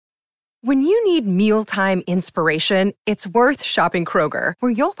When you need mealtime inspiration, it's worth shopping Kroger,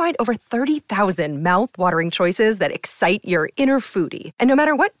 where you'll find over 30,000 mouth-watering choices that excite your inner foodie. And no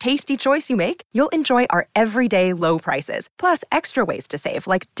matter what tasty choice you make, you'll enjoy our everyday low prices, plus extra ways to save,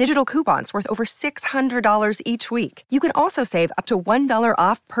 like digital coupons worth over $600 each week. You can also save up to $1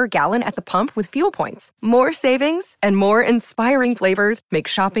 off per gallon at the pump with fuel points. More savings and more inspiring flavors make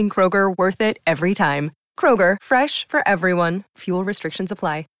shopping Kroger worth it every time. Kroger, fresh for everyone. Fuel restrictions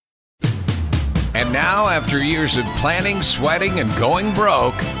apply. And now, after years of planning, sweating, and going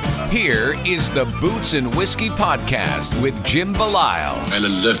broke, here is the Boots and Whiskey Podcast with Jim Belisle. And it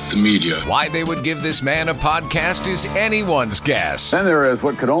left the media. Why they would give this man a podcast is anyone's guess. Then there is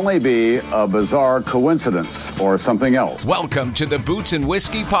what could only be a bizarre coincidence or something else. Welcome to the Boots and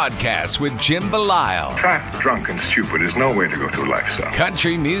Whiskey Podcast with Jim Belisle. Fat, drunk, and stupid is no way to go through life, son.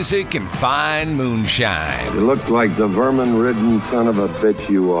 Country music and fine moonshine. You look like the vermin-ridden son of a bitch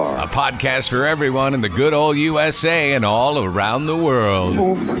you are. A podcast for everyone in the good old USA and all around the world.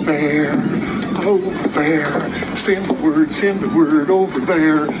 Over there, send the word over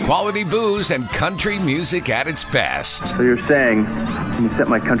there. Quality booze and country music at its best. So you're saying, can you set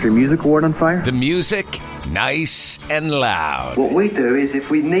my country music award on fire? The music, nice and loud. What we do is if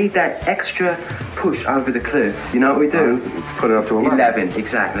we need that extra push over the cliff, you know what we do? Put it up to 11,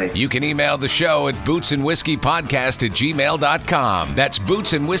 exactly. You can email the show at bootsandwhiskeypodcast@gmail.com. That's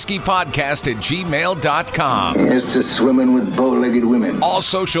bootsandwhiskeypodcast@gmail.com. It's just swimming with bow-legged women. All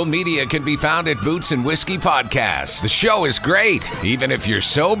social media can be found at Boots and Whiskey Podcast. The show is great, even if you're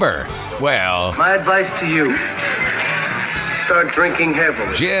sober. Well, My advice to you, start drinking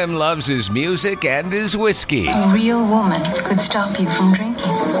heavily. Jim loves his music and his whiskey. A real woman could stop you from drinking.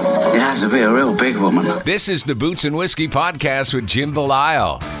 You have to be a real big woman. This is the Boots and Whiskey Podcast with Jim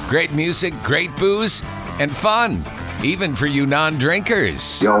Belisle. Great music, great booze, and fun, even for you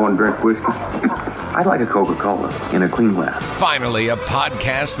non-drinkers. Y'all want to drink whiskey? I'd like a Coca-Cola in a clean glass. Finally, a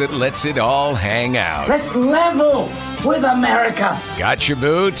podcast that lets it all hang out. Let's level with America. Got your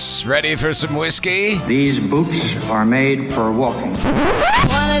boots? Ready for some whiskey? These boots are made for walking.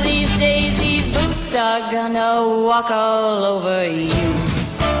 One of these days, these boots are gonna walk all over you.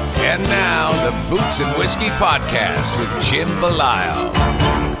 And now, the Boots and Whiskey Podcast with Jim Belisle.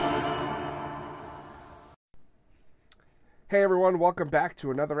 Hey everyone, welcome back to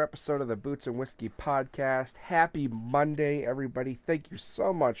another episode of the Boots and Whiskey Podcast. Happy Monday, everybody. Thank you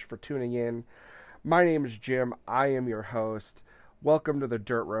so much for tuning in. My name is Jim. I am your host. Welcome to the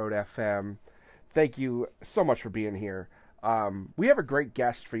Dirt Road FM. Thank you so much for being here. We have a great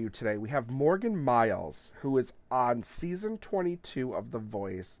guest for you today. We have Morgan Miles, who is on season 22 of The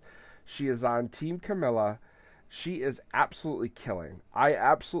Voice. She is on Team Camilla. She is absolutely killing. I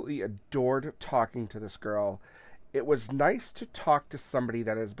absolutely adored talking to this girl. It was nice to talk to somebody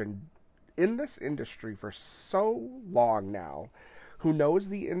that has been in this industry for so long now, who knows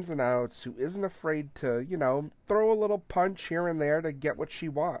the ins and outs, who isn't afraid to, throw a little punch here and there to get what she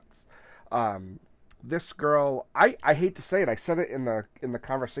wants. This girl, I hate to say it, I said it in the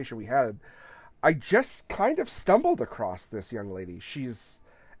conversation we had, I just kind of stumbled across this young lady. She's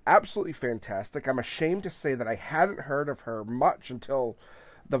absolutely fantastic. I'm ashamed to say that I hadn't heard of her much until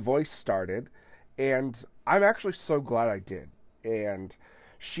The Voice started. And I'm actually so glad I did. And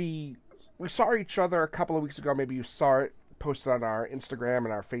we saw each other a couple of weeks ago. Maybe you saw it posted on our Instagram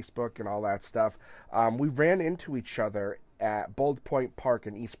and our Facebook and all that stuff. We ran into each other at Bold Point Park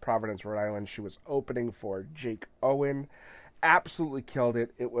in East Providence, Rhode Island. She was opening for Jake Owen. Absolutely killed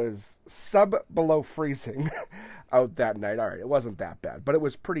it. It was below freezing out that night. All right, it wasn't that bad, but it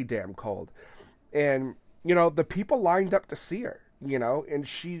was pretty damn cold. And, the people lined up to see her, and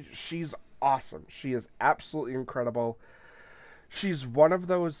she's awesome. She is absolutely incredible. She's one of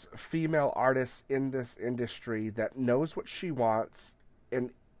those female artists in this industry that knows what she wants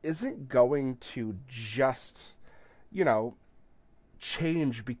and isn't going to just,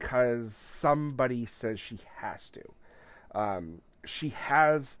 change because somebody says she has to. She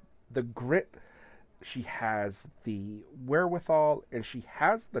has the grit, she has the wherewithal, and she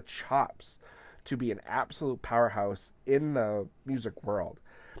has the chops to be an absolute powerhouse in the music world.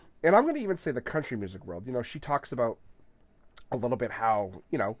 And I'm going to even say the country music world. She talks about a little bit how,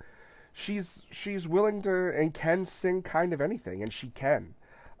 she's willing to and can sing kind of anything, and she can.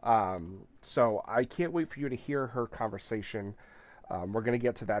 So I can't wait for you to hear her conversation. We're going to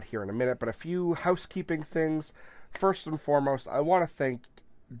get to that here in a minute, but a few housekeeping things. First and foremost, I want to thank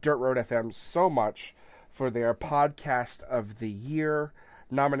Dirt Road FM so much for their Podcast of the Year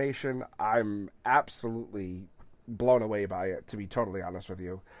nomination. I'm absolutely blown away by it, to be totally honest with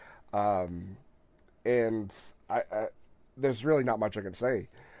you. And I there's really not much I can say.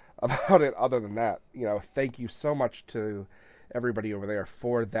 about it other than that. Thank you so much to everybody over there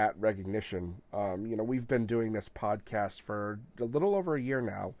for that recognition. We've been doing this podcast for a little over a year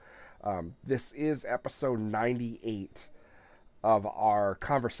now. This is episode 98 of our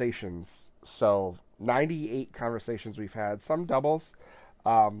conversations. So 98 conversations we've had, some doubles,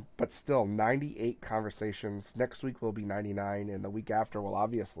 but still 98 conversations. Next week will be 99, and the week after will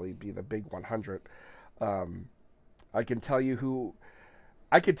obviously be the big 100. I can tell you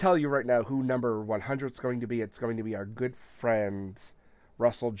right now who number 100 is going to be. It's going to be our good friend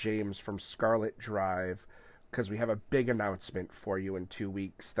Russell James from Scarlet Drive, because we have a big announcement for you in 2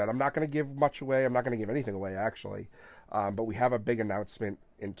 weeks that I'm not going to give much away. I'm not going to give anything away, actually. But we have a big announcement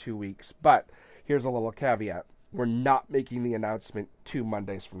in 2 weeks. But here's a little caveat. We're not making the announcement 2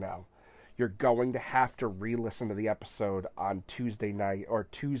 Mondays from now. You're going to have to re-listen to the episode on Tuesday night or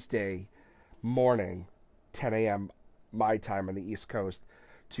Tuesday morning, 10 a.m. my time on the East Coast,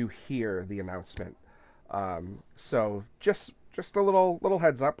 to hear the announcement. So just a little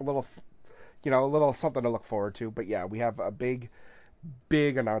heads up, a little something to look forward to. But yeah, we have a big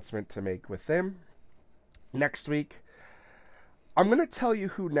announcement to make with him next week. I'm going to tell you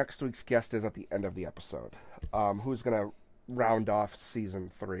who next week's guest is at the end of the episode, who's going to round off Season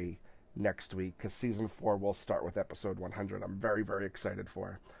 3 next week, because Season 4 will start with episode 100. I'm very, very excited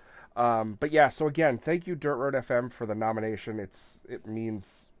for. But yeah, so again, thank you Dirt Road FM for the nomination. It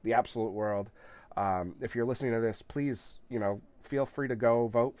means the absolute world. If you're listening to this, please, feel free to go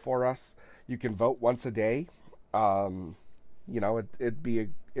vote for us. You can vote once a day. It'd be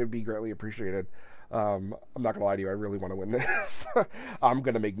greatly appreciated. I'm not gonna lie to you, I really want to win this. I'm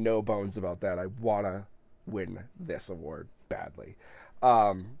gonna make no bones about that. I want to win this award badly.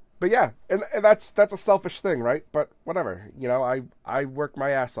 But yeah, and that's a selfish thing, right? But whatever, I work my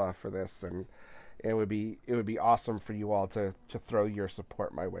ass off for this, and it would be awesome for you all to throw your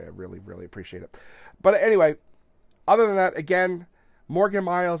support my way. I really, really appreciate it. But anyway, other than that, again, Morgan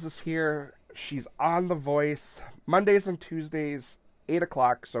Miles is here. She's on The Voice Mondays and Tuesdays, 8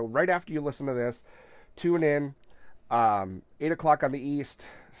 o'clock. So right after you listen to this, tune in. 8 o'clock on the East,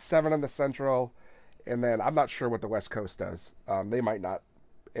 7 on the Central, and then I'm not sure what the West Coast does. They might not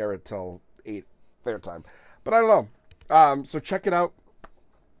air it till 8 their time, but I don't know. So check it out.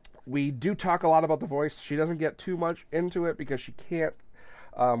 We do talk a lot about The Voice. She doesn't get too much into it because she can't,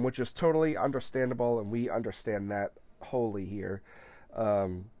 which is totally understandable, and we understand that wholly here.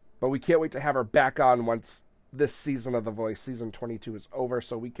 But we can't wait to have her back on once this season of The Voice, season 22, is over,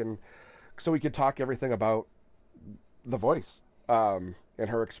 so we can talk everything about The Voice and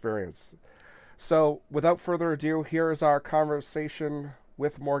her experience. So without further ado, here is our conversation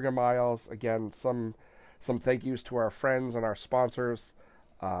with Morgan Miles. Again, some thank yous to our friends and our sponsors.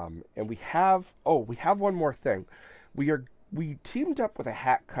 And we have one more thing. We teamed up with a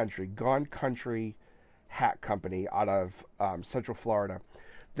hat country, Gone Country Hat Company out of Central Florida.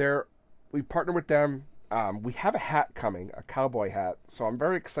 We partnered with them. We have a hat coming, a cowboy hat, so I'm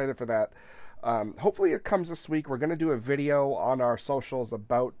very excited for that. Hopefully it comes this week. We're going to do a video on our socials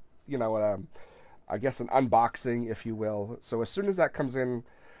about, I guess an unboxing, if you will. So as soon as that comes in,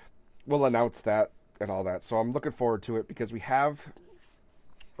 we'll announce that and all that. So I'm looking forward to it, because we have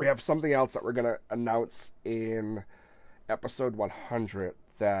something else that we're going to announce in episode 100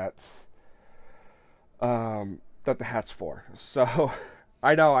 that the hat's for. So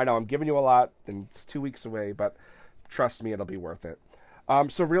I know, I'm giving you a lot, and it's 2 weeks away, but trust me, it'll be worth it.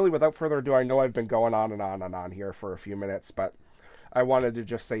 So really, without further ado, I know I've been going on and on and on here for a few minutes, but I wanted to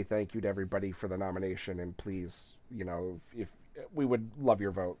just say thank you to everybody for the nomination, and please, if we would love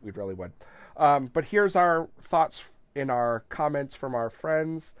your vote, we really would. But here's our thoughts in our comments from our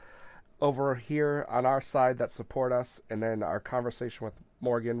friends over here on our side that support us, and then our conversation with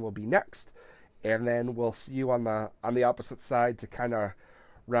Morgan will be next, and then we'll see you on the opposite side to kind of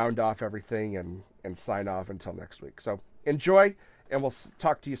round off everything and sign off until next week. So enjoy, and we'll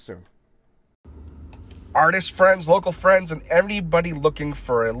talk to you soon. Artist friends, local friends, and anybody looking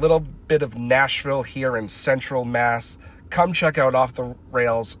for a little bit of Nashville here in Central Mass, come check out Off the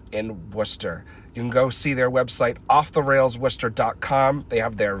Rails in Worcester. You can go see their website, offtherailsworcester.com. They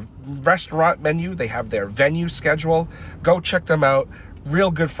have their restaurant menu. They have their venue schedule. Go check them out. Real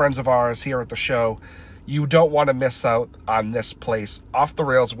good friends of ours here at the show. You don't want to miss out on this place,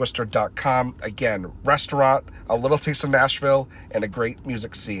 offtherailsworcester.com. Again, restaurant, a little taste of Nashville, and a great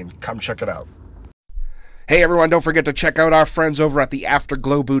music scene. Come check it out. Hey everyone, don't forget to check out our friends over at the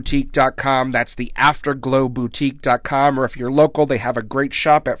AfterglowBoutique.com. That's the AfterglowBoutique.com, or if you're local, they have a great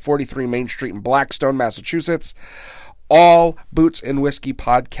shop at 43 Main Street in Blackstone, Massachusetts. All Boots and Whiskey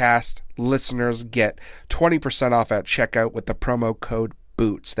podcast listeners get 20% off at checkout with the promo code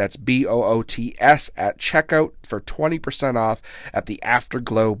Boots. That's BOOTS at checkout for 20% off at the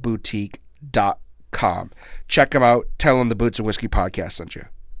afterglowboutique.com. Check them out. Tell them the Boots and Whiskey podcast sent you.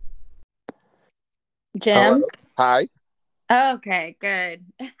 Jim? Hello. Hi. Okay, good.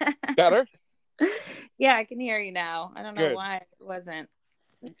 Better? Yeah, I can hear you now. I don't know Good. why it wasn't.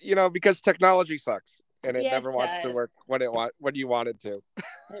 Because technology sucks and it Yeah, never it wants to does. work when you want it to.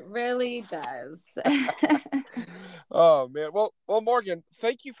 It really does. Oh man. Well, Morgan,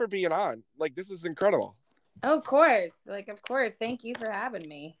 thank you for being on. This is incredible. Of course. Of course. Thank you for having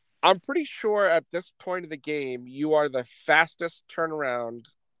me. I'm pretty sure at this point of the game, you are the fastest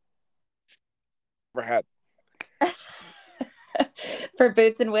turnaround ever had. For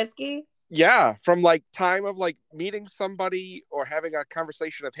Boots and Whiskey? Yeah, from time of meeting somebody or having a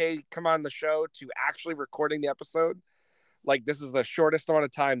conversation of, hey, come on the show, to actually recording the episode. This is the shortest amount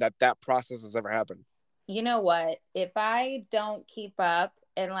of time that process has ever happened. You know what? If I don't keep up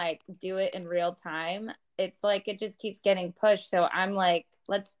and do it in real time, it's it just keeps getting pushed. So I'm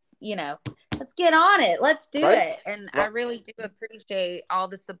let's get on it. Let's do it. And I really do appreciate all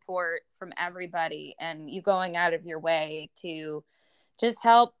the support from everybody and you going out of your way to just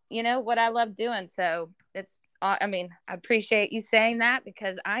help, what I love doing. So I appreciate you saying that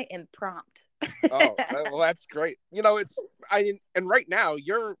because I am prompt. Oh, well, that's great. And right now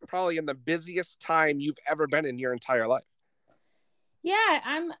you're probably in the busiest time you've ever been in your entire life.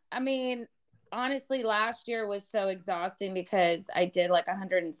 Yeah, honestly, last year was so exhausting because I did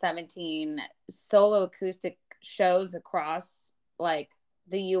 117 solo acoustic shows across the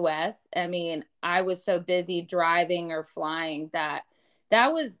US. I was so busy driving or flying that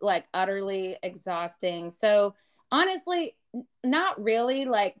was utterly exhausting. So honestly, not really.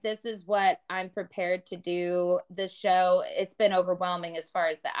 This is what I'm prepared to do. This show, it's been overwhelming as far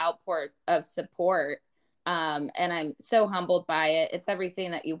as the output of support. And I'm so humbled by it. It's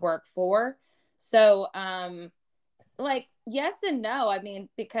everything that you work for. So, yes and no.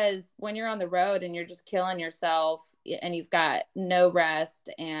 Because when you're on the road and you're just killing yourself and you've got no rest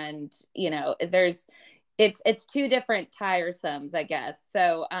and, it's two different tiresomes, I guess.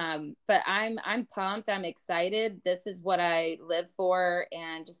 So, but I'm pumped. I'm excited. This is what I live for.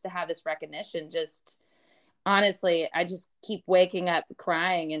 And just to have this recognition, just honestly, I just keep waking up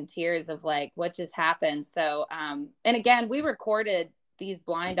crying in tears of what just happened. So, and again, we recorded these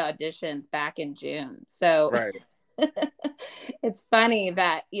blind auditions back in June. So right. It's funny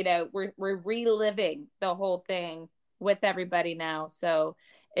that, we're reliving the whole thing with everybody now. So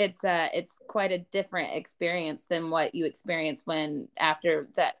it's quite a different experience than what you experienced after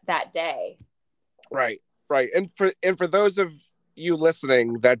that day. Right. And for those of you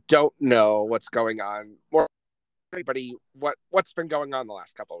listening that don't know what's going on, more everybody, what's been going on the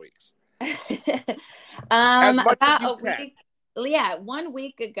last couple of weeks? About a week. Yeah, 1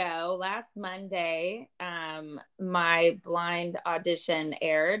 week ago, last Monday, my blind audition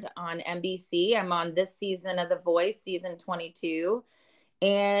aired on NBC. I'm on this season of The Voice, season 22.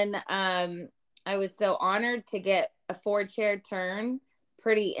 And I was so honored to get a 4-chair turn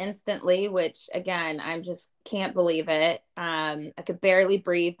pretty instantly, which, again, I just can't believe it. I could barely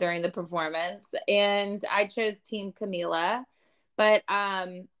breathe during the performance. And I chose Team Camila. But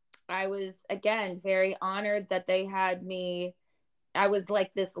I was, again, very honored that they had me. I was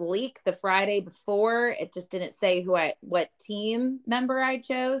this leak the Friday before. It just didn't say what team member I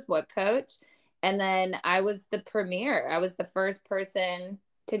chose, what coach. And then I was the premiere. I was the first person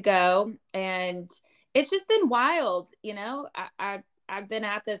to go. And it's just been wild. I've been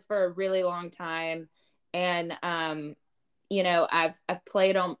at this for a really long time. And, I've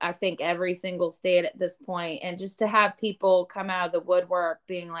played on, I think, every single state at this point. And just to have people come out of the woodwork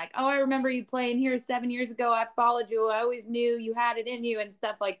being like, oh, I remember you playing here 7 years ago. I followed you. I always knew you had it in you and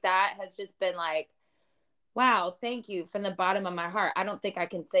stuff like that has just been wow, thank you from the bottom of my heart. I don't think I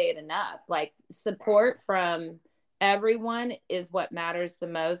can say it enough. Support from everyone is what matters the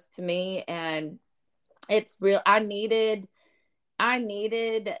most to me. And it's real. I needed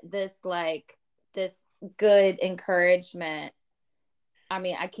this, this good encouragement.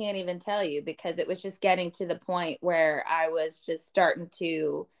 I can't even tell you because it was just getting to the point where I was just starting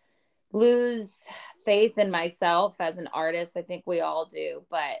to lose faith in myself as an artist. I think we all do.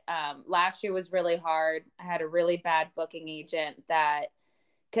 But last year was really hard. I had a really bad booking agent that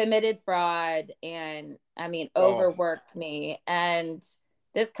committed fraud and overworked me. And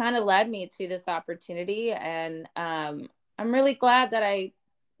this kind of led me to this opportunity. And I'm really glad that I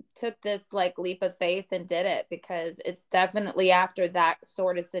took this leap of faith and did it, because it's definitely after that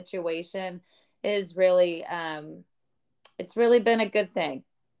sort of situation is really it's really been a good thing.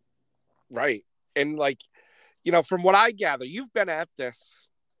 Right. And from what I gather, you've been at this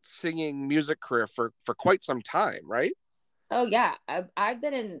singing music career for quite some time, right? Oh yeah. I've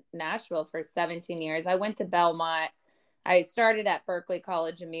been in Nashville for 17 years. I went to Belmont. I started at Berklee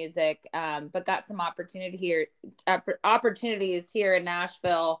College of Music, but got some opportunities here in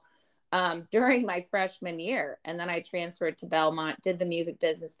Nashville during my freshman year. And then I transferred to Belmont, did the music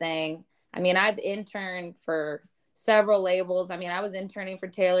business thing. I mean, I've interned for several labels. I mean, I was interning for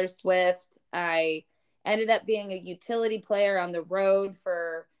Taylor Swift. I ended up being a utility player on the road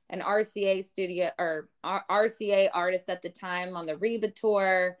for an RCA studio or RCA artist at the time on the Reba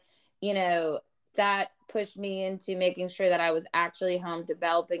tour. That pushed me into making sure that I was actually home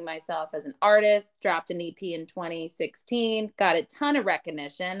developing myself as an artist. Dropped an EP in 2016, got a ton of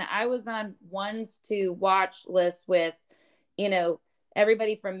recognition. I was on ones to watch lists with,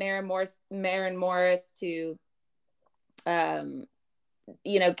 everybody from Maren Morris to, Kelsey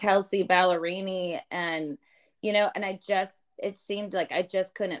Ballerini. And, it seemed like I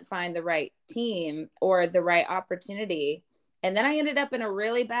just couldn't find the right team or the right opportunity. And then I ended up in a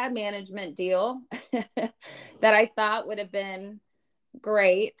really bad management deal that I thought would have been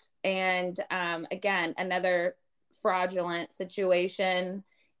great. And again, another fraudulent situation.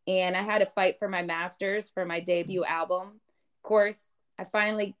 And I had to fight for my masters for my debut album. Of course, I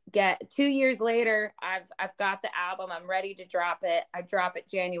finally get 2 years later, I've got the album. I'm ready to drop it. I drop it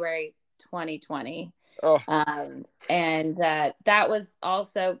January 2020. Oh. And that was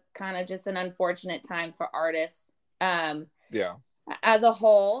also kind of just an unfortunate time for artists. Yeah. As a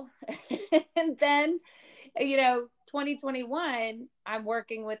whole. And then, 2021, I'm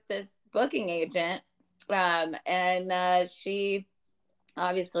working with this booking agent. And she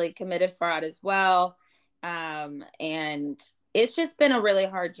obviously committed fraud as well. And it's just been a really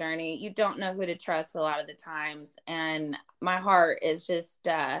hard journey. You don't know who to trust a lot of the times. And my heart is just,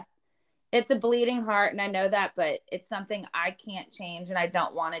 it's a bleeding heart. And I know that, but it's something I can't change and I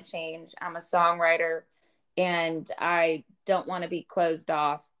don't want to change. I'm a songwriter and I don't want to be closed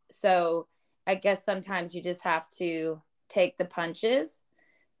off. So I guess sometimes you just have to take the punches.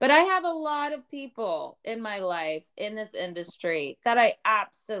 But I have a lot of people in my life in this industry that I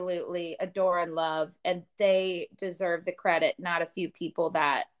absolutely adore and love, and they deserve the credit, not a few people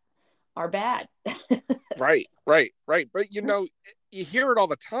that are bad. Right. But, you hear it all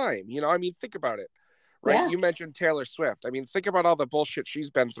the time. Think about it, right? Yeah. You mentioned Taylor Swift. I mean, think about all the bullshit she's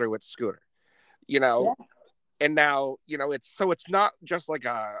been through with Scooter, Yeah. And now, it's not just like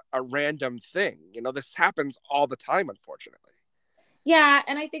a random thing. This happens all the time, unfortunately. Yeah.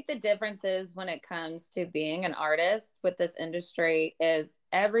 And I think the difference is when it comes to being an artist with this industry is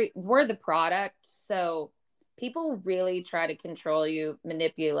we're the product. So people really try to control you,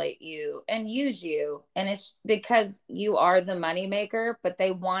 manipulate you, and use you. And it's because you are the moneymaker, but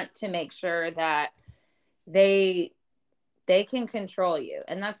they want to make sure that they can control you.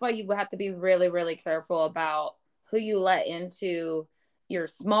 And that's why you have to be really, really careful about who you let into your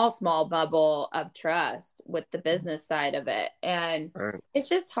small bubble of trust with the business side of it. And It's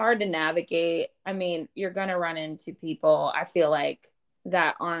just hard to navigate. I mean, you're going to run into people, I feel like,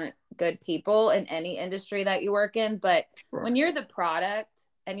 that aren't good people in any industry that you work in. But when you're the product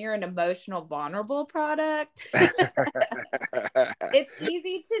and you're an emotional, vulnerable product, it's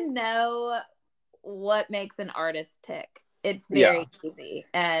easy to know what makes an artist tick. It's very easy.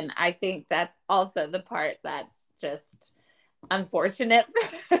 And I think that's also the part that's just unfortunate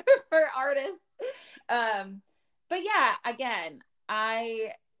for artists. But yeah, again,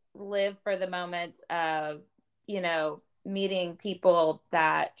 I live for the moments of, meeting people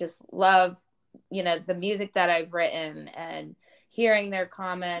that just love, the music that I've written and hearing their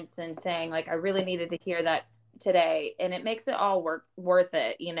comments and saying like, I really needed to hear that today. And it makes it all worth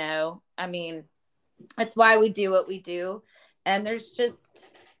it. I mean, that's why we do what we do. And there's just,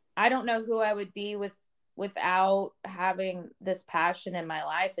 I don't know who I would be without having this passion in my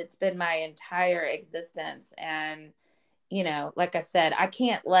life. It's been my entire existence. And, like I said, I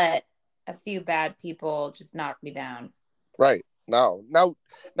can't let a few bad people just knock me down. Right. No. Now,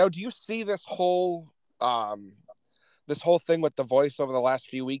 do you see this whole thing with The Voice over the last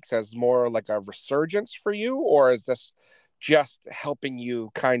few weeks as more like a resurgence for you, or is this just helping you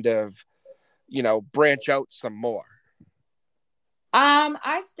kind of, branch out some more?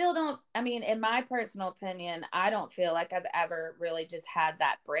 I still don't, in my personal opinion, I don't feel like I've ever really just had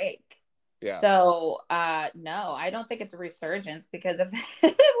that break. Yeah. So, no, I don't think it's a resurgence, because if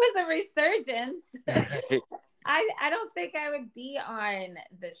it was a resurgence, I don't think I would be on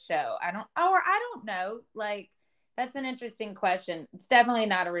the show. I don't know. Like, That's an interesting question. It's definitely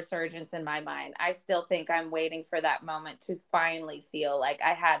not a resurgence in my mind. I still think I'm waiting for that moment to finally feel like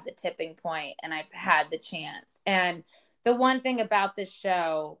I had the tipping point and I've had the chance. And the one thing about this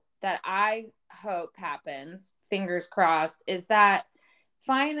show that I hope happens, fingers crossed, is that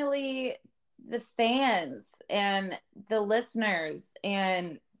finally the fans and the listeners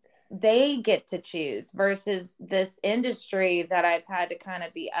and they get to choose versus this industry that I've had to kind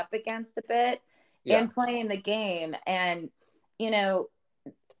of be up against a bit. Yeah. And playing the game. And, you know,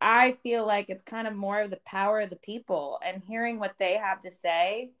 I feel like it's kind of more of the power of the people and hearing what they have to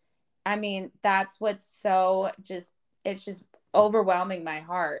say. I mean, that's what's so it's just overwhelming my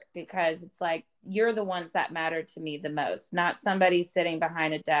heart, because it's like, you're the ones that matter to me the most, not somebody sitting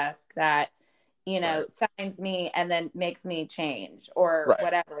behind a desk that, you know, signs me and then makes me change or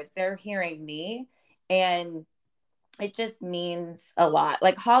whatever. They're hearing me, and it just means a lot.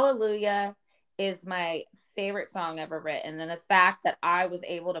 Like Hallelujah is my favorite song ever written. And the fact that I was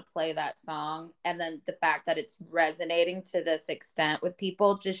able to play that song, and then the fact that it's resonating to this extent with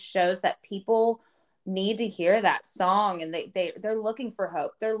people, just shows that people need to hear that song, and they're looking for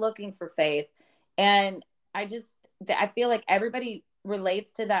hope. They're looking for faith. And I feel like everybody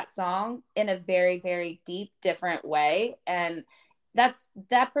relates to that song in a very, very deep, different way. And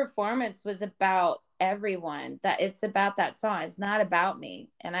that performance was about everyone, that it's about that song. It's not about me.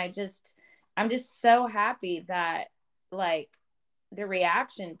 And I'm just so happy that like the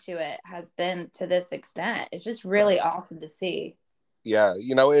reaction to it has been to this extent. It's just really awesome to see. Yeah.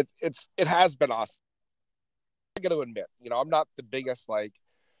 You know, it has been awesome. I got to admit, you know, I'm not the biggest, like,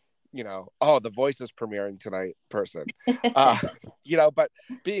 you know, oh, The Voice is premiering tonight person, you know, but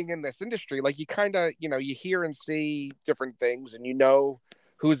being in this industry, like you kind of, you know, you hear and see different things and you know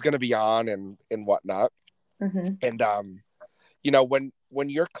who's going to be on and whatnot. Mm-hmm. And, you know, when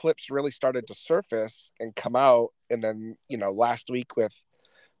your clips really started to surface and come out, and then, you know, last week with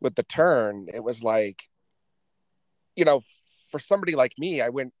The Turn, it was like, you know, for somebody like me, I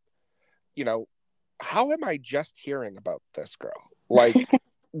went, you know, how am I just hearing about this girl? Like,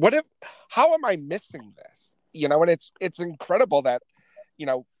 how am I missing this? You know, and it's incredible that, you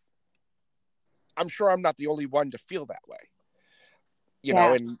know, I'm sure I'm not the only one to feel that way, you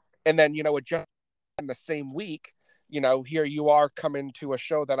know, and then, you know, it just in the same week, you know, here you are coming to a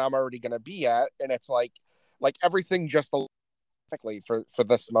show that I'm already going to be at. And it's like everything just perfectly for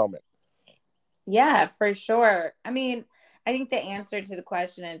this moment. Yeah, for sure. I mean, I think the answer to the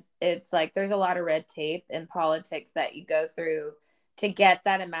question is, it's like, there's a lot of red tape in politics that you go through to get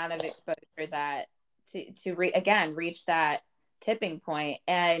that amount of exposure, that to reach that tipping point.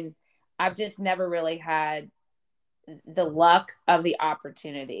 And I've just never really had the luck of the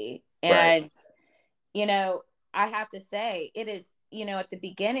opportunity. And, you know, I have to say, it is, you know, at the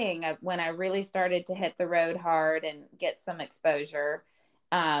beginning of when I really started to hit the road hard and get some exposure,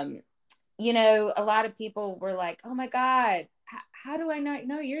 you know, a lot of people were like, oh my God, how do I not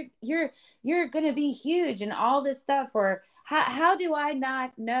know you're going to be huge and all this stuff? Or how do I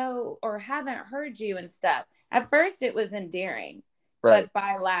not know or haven't heard you and stuff? At first it was endearing, but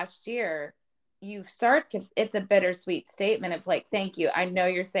by last year you start to, it's a bittersweet statement of like, thank you. I know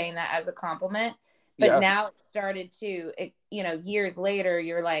you're saying that as a compliment, but now it started to, you know, years later,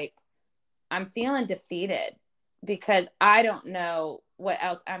 you're like, I'm feeling defeated because I don't know what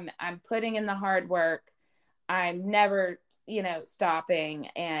else. I'm putting in the hard work. I'm never, you know, stopping,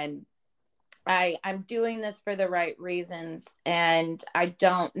 and I'm doing this for the right reasons. And I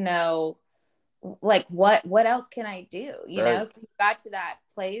don't know, like, what else can I do? You know, so you got to that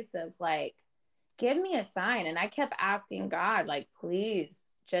place of like, give me a sign. And I kept asking God, like, please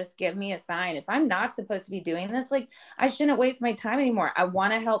just give me a sign. If I'm not supposed to be doing this, like, I shouldn't waste my time anymore. I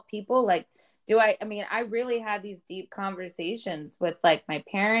want to help people. Like, I mean, I really had these deep conversations with like my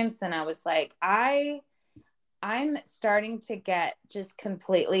parents, and I was like, I'm starting to get just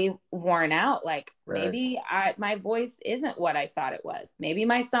completely worn out. Like maybe my voice isn't what I thought it was. Maybe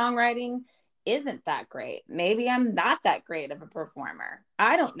my songwriting isn't that great. Maybe I'm not that great of a performer.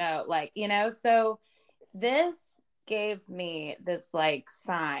 I don't know. Like, you know, so this gave me this like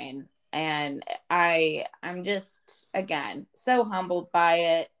sign, and I'm just, again, so humbled by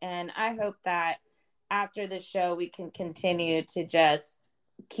it. And I hope that after the show, we can continue to just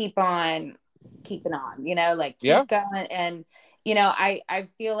keep on keeping on, you know, like keep going. And, you know, I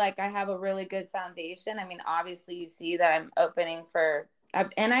feel like I have a really good foundation. I mean, obviously you see that I'm opening for,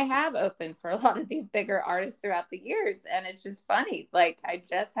 and I have opened for a lot of these bigger artists throughout the years. And it's just funny. Like, I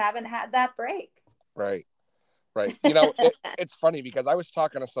just haven't had that break. Right. You know, it's funny because I was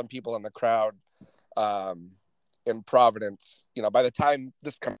talking to some people in the crowd in Providence, you know, by the time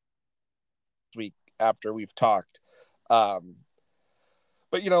this comes week, after we've talked. But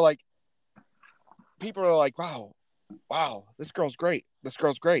you know, like, people are like, wow, this girl's great. This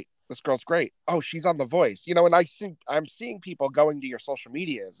girl's great. Oh, she's on The Voice, you know, and I'm seeing people going to your social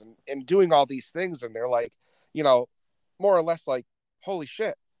medias and doing all these things, and they're like, you know, more or less like, holy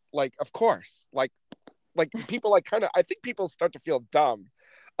shit, like, of course, like people, like, kind of, I think people start to feel dumb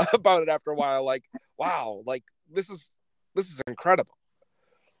about it after a while, like, wow, like, this is incredible.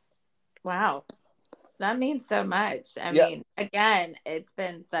 Wow, that means so much. I mean, again, it's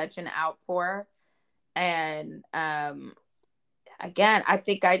been such an outpour, and again, I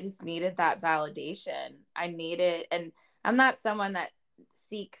think I just needed that validation. I needed, and I'm not someone that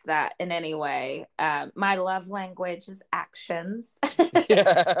seeks that in any way. My love language is actions.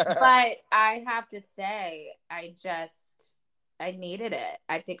 But I have to say, I needed it.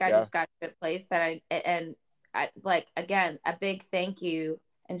 I think I just got to a place that I like, again, a big thank you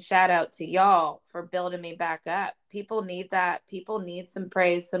and shout out to y'all for building me back up. People need that. People need some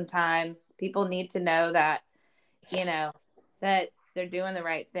praise sometimes. People need to know that, you know, that they're doing the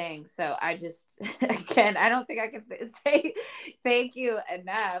right thing. So I just, again, I don't think I can say thank you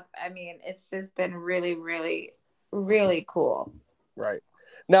enough. I mean, it's just been really, really, really cool. Right.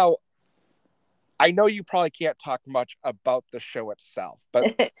 Now, I know you probably can't talk much about the show itself,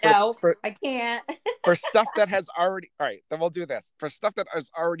 but I can't. For stuff that has already, all right, then we'll do this. For stuff that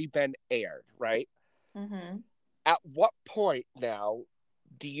has already been aired, right? Mm-hmm. At what point now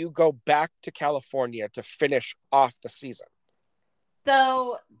do you go back to California to finish off the season?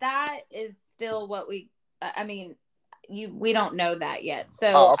 So that is still what we don't know that yet.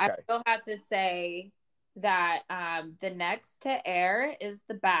 So okay. I still have to say that the next to air is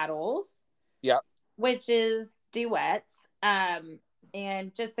The Battles. Yep. Which is duets.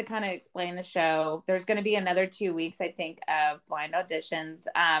 And just to kind of explain the show, there's going to be another 2 weeks, I think, of blind auditions.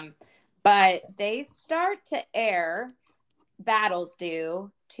 But they start to air, Battles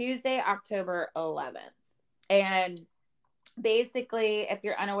do, Tuesday, October 11th. And basically, if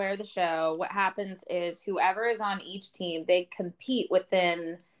you're unaware of the show, what happens is whoever is on each team, they compete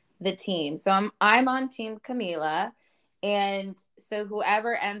within the team. So I'm on Team Camila. And so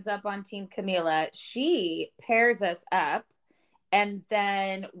whoever ends up on Team Camila, she pairs us up, and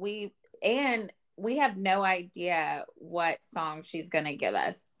then we have no idea what song she's going to give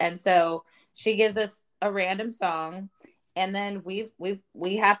us. And so she gives us a random song, and then we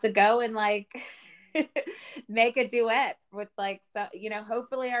have to go and like make a duet with, like, so, you know,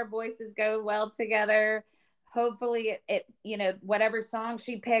 hopefully our voices go well together. Hopefully it, you know, whatever song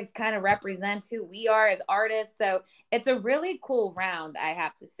she picks kind of represents who we are as artists. So it's a really cool round, I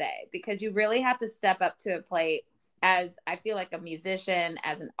have to say, because you really have to step up to a plate as, I feel like, a musician,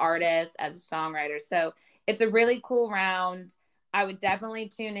 as an artist, as a songwriter. So it's a really cool round. I would definitely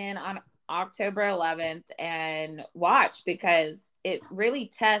tune in on October 11th and watch, because it really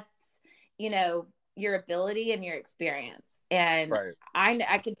tests, you know, your ability and your experience. And right.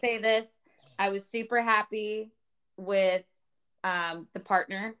 I could say this. I was super happy with the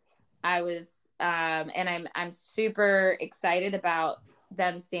partner. I was, and I'm super excited about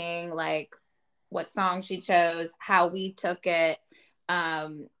them seeing, like, what song she chose, how we took it.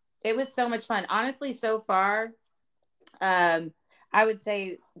 It was so much fun. Honestly, so far, I would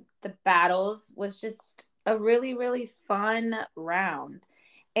say The Battles was just a really, really fun round.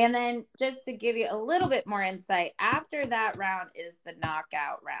 And then just to give you a little bit more insight, after that round is the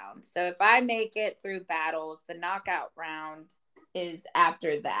knockout round. So if I make it through Battles, the knockout round is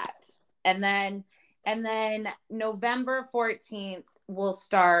after that. And then November 14th will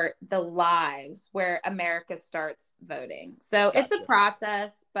start the lives, where America starts voting. So It's a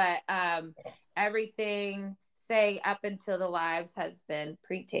process, but everything, say, up until the lives has been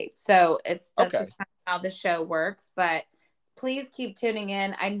pre-taped. So that's just kind of how the show works. But please keep tuning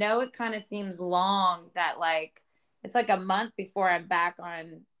in. I know it kind of seems long, that, like, it's like a month before I'm back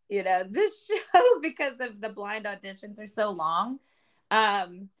on, you know, this show, because of the blind auditions are so long.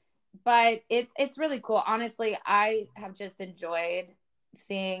 But it's really cool. Honestly, I have just enjoyed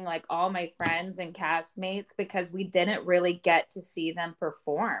seeing, like, all my friends and castmates, because we didn't really get to see them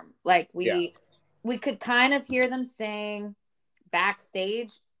perform. Like, we could kind of hear them sing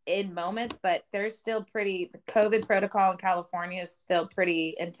backstage in moments, but they're still the COVID protocol in California is still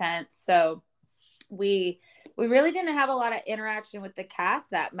pretty intense. So we really didn't have a lot of interaction with the cast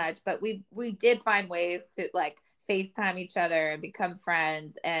that much, but we did find ways to, like, FaceTime each other and become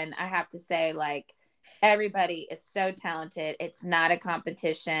friends. And I have to say, like, everybody is so talented. It's not a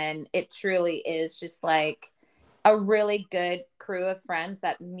competition. It truly is just, like, a really good crew of friends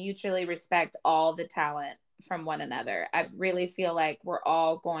that mutually respect all the talent from one another. I really feel like we're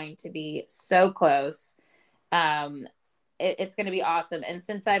all going to be so close. It's going to be awesome. And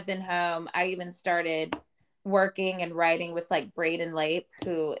since I've been home, I even started working and writing with like Braden Lape,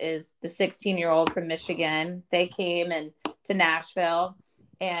 who is the 16-year-old from Michigan. They came to Nashville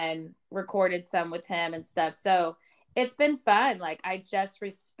and recorded some with him and stuff. So it's been fun. Like, I just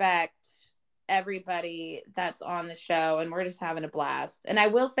respect everybody that's on the show, and we're just having a blast. And I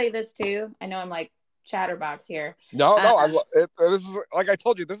will say this too. I know I'm like chatterbox here. No, this is, like I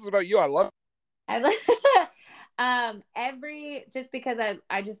told you, this is about you. I love just because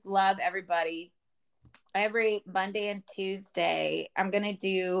I just love everybody. Every Monday and Tuesday, I'm going to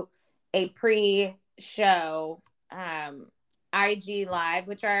do a pre-show IG Live,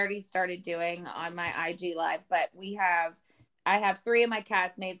 which I already started doing on my IG Live, but I have 3 of my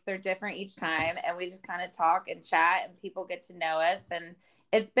castmates. They're different each time, and we just kind of talk and chat, and people get to know us, and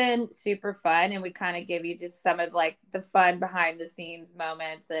it's been super fun. And we kind of give you just some of like the fun behind the scenes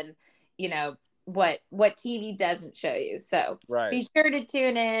moments, and you know what TV doesn't show you. So Be sure to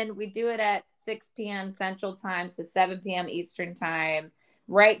tune in. We do it at 6 p.m. Central Time, so 7 p.m. Eastern Time,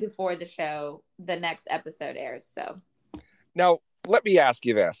 right before the next episode airs. So now let me ask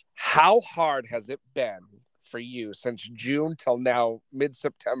you this: how hard has it been for you since June till now,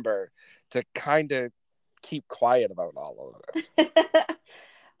 mid-September, to kind of keep quiet about all of this?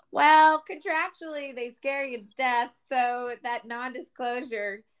 Well, contractually, they scare you to death, so that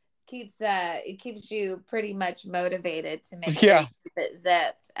non-disclosure keeps you pretty much motivated to make sure you keep it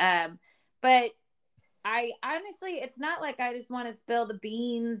zipped. But I honestly, it's not like I just want to spill the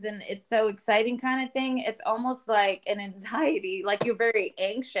beans and it's so exciting kind of thing. It's almost like an anxiety, like you're very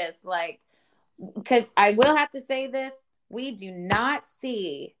anxious, like, because I will have to say this, we do not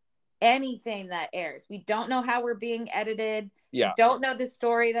see anything that airs. We don't know how we're being edited. Yeah. We don't know the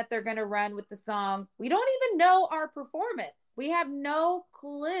story that they're going to run with the song. We don't even know our performance. We have no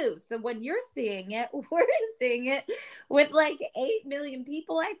clue. So when you're seeing it, we're seeing it with like 8 million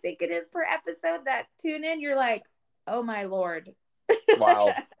people, I think it is, per episode that tune in. You're like, oh my Lord.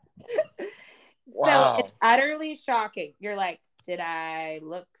 Wow. So it's utterly shocking. You're like, did I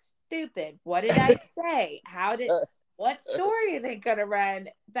look stupid? What did I say? What story are they gonna run?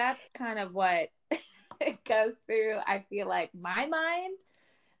 That's kind of what it goes through, I feel like, my mind.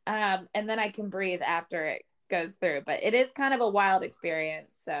 And then I can breathe after it goes through. But it is kind of a wild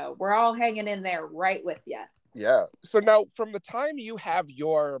experience. So we're all hanging in there right with you. Yeah. So now, from the time you have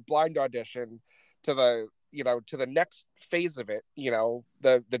your blind audition to the next phase of it,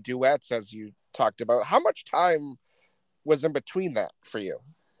 the duets, as you talked about, how much time was in between that for you?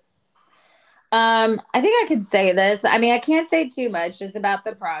 I think I could say this. I mean, I can't say too much just about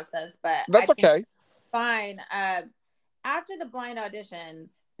the process, but that's okay. Fine. After the blind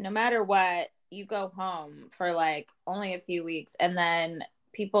auditions, no matter what, you go home for like only a few weeks, and then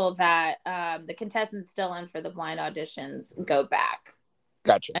people that the contestants still in for the blind auditions go back.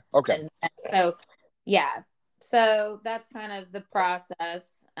 Gotcha. Okay. And so, yeah. So that's kind of the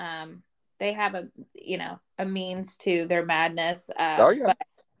process. They have a means to their madness.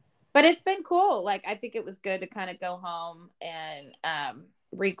 But it's been cool. Like, I think it was good to kind of go home and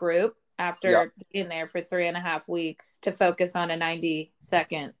regroup after being there for 3.5 weeks to focus on a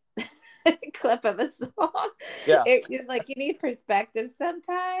 90-second clip of a song. Yeah. It was like, you need perspective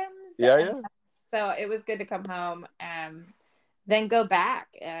sometimes. Yeah. So it was good to come home and then go back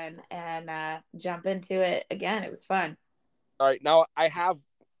and jump into it again. It was fun. All right. Now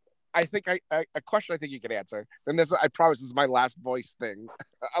I think a question I think you can answer, and this, I promise, this is my last voice thing,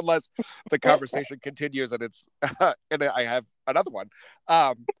 unless the conversation continues and it's and I have another one.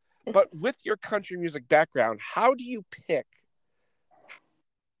 But with your country music background, how do you pick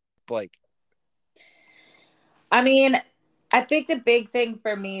Blake? I mean, I think the big thing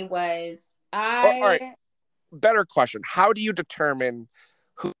for me was all right. Better question: how do you determine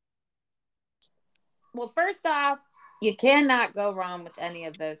who? Well, first off, you cannot go wrong with any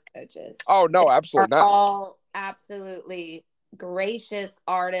of those coaches. Oh, no, absolutely not. All absolutely gracious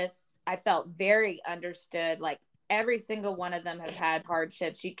artists. I felt very understood. Like, every single one of them have had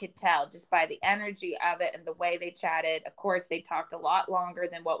hardships. You could tell just by the energy of it and the way they chatted. Of course, they talked a lot longer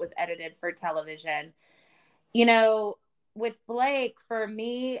than what was edited for television. With Blake, for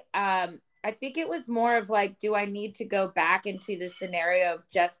me, I think it was more of like, do I need to go back into the scenario of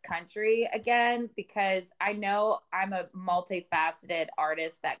just country again? Because I know I'm a multifaceted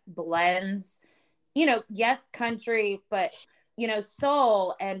artist that blends, yes, country, but,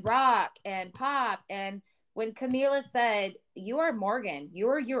 soul and rock and pop. And when Camila said, you are Morgan,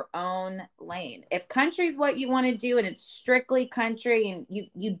 you're your own lane. If country is what you want to do and it's strictly country and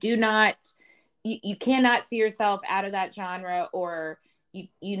you do not you cannot see yourself out of that genre, or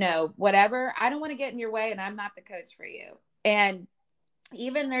you know, whatever. I don't want to get in your way, and I'm not the coach for you. And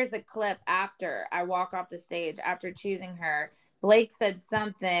even there's a clip after I walk off the stage after choosing her, Blake said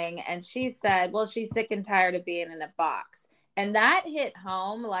something and she said, well, she's sick and tired of being in a box. And that hit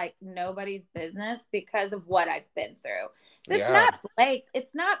home like nobody's business because of what I've been through. So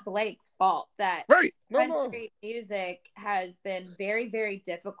it's not Blake's fault that country music has been very, very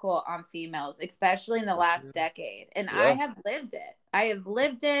difficult on females, especially in the last decade. And I have lived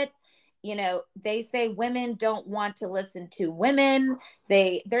it. You know, they say women don't want to listen to women.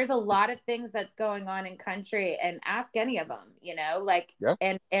 There's a lot of things that's going on in country, and ask any of them, you know, like,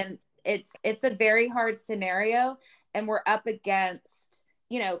 and it's a very hard scenario. And we're up against,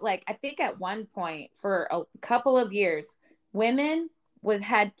 you know, like, I think at one point for a couple of years, women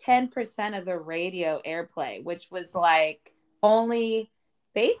had 10% of the radio airplay, which was like only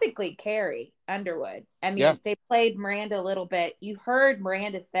basically Carrie Underwood. I mean, they played Miranda a little bit. You heard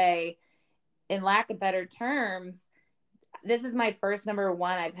Miranda say, in lack of better terms, this is my first number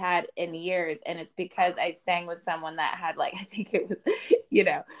one I've had in years. And it's because I sang with someone that had, like, I think it was, you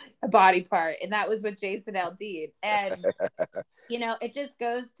know, a body part. And that was with Jason Aldean. And, you know, it just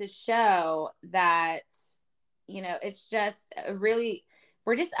goes to show that, you know, it's just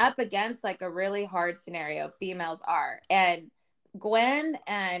we're just up against like a really hard scenario. Females are. And Gwen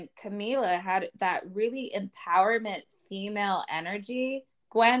and Camila had that really empowerment female energy.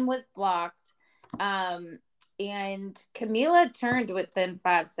 Gwen was blocked. And Camila turned within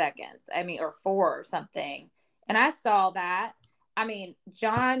 5 seconds. I mean, or 4 or something. And I saw that. I mean,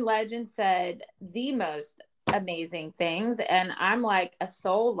 John Legend said the most amazing things. And I'm like a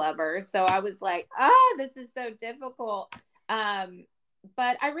soul lover. So I was like, this is so difficult.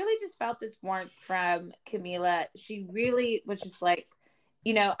 But I really just felt this warmth from Camila. She really was just like,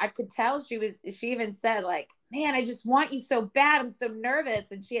 you know, I could tell she even said like, man, I just want you so bad. I'm so nervous.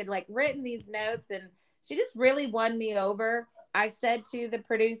 And she had like written these notes, and she just really won me over. I said to the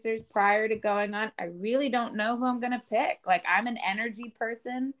producers prior to going on, I really don't know who I'm going to pick. Like, I'm an energy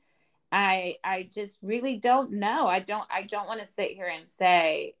person. I just really don't know. I don't want to sit here and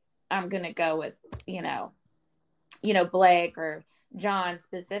say I'm going to go with, you know, Blake or John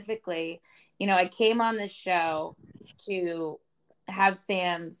specifically. You know, I came on this show to have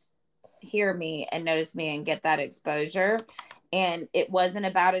fans hear me and notice me and get that exposure. And it wasn't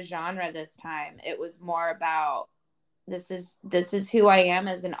about a genre this time. It was more about this is who I am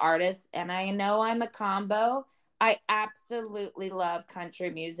as an artist. And I know I'm a combo. I absolutely love country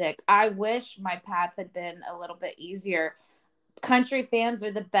music. I wish my path had been a little bit easier. Country fans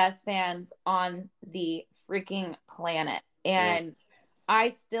are the best fans on the freaking planet. And I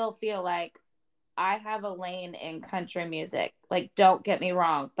still feel like I have a lane in country music. Like, don't get me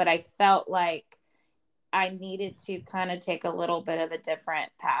wrong, but I felt like I needed to kind of take a little bit of a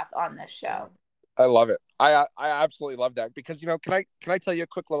different path on this show. I love it. I absolutely love that because, you know, can I tell you a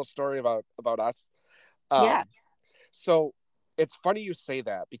quick little story about us? Yeah. So it's funny you say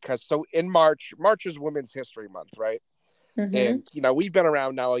that because so in March is Women's History Month, right? Mm-hmm. And, you know, we've been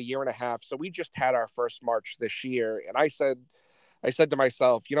around now a year and a half. So we just had our first March this year. And I said to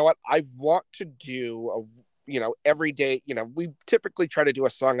myself, you know what, I want to do every day, you know, we typically try to do a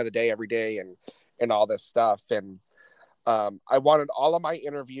song of the day every day and all this stuff. And I wanted all of my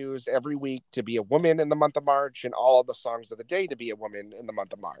interviews every week to be a woman in the month of March and all of the songs of the day to be a woman in the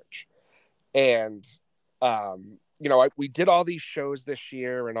month of March. And, you know, we did all these shows this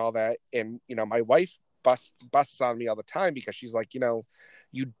year and all that. And, you know, my wife busts on me all the time because she's like, you know,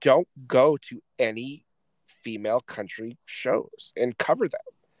 you don't go to any female country shows and cover them.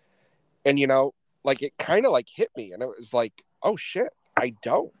 And, you know, like it kind of like hit me and it was like, oh shit, I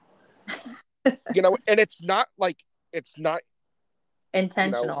don't. You know, and it's not intentional.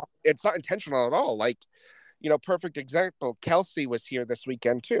 You know, it's not intentional at all. Like, you know, perfect example, Kelsey was here this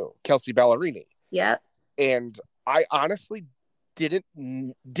weekend too. Kelsey Ballerini. Yeah. And I honestly didn't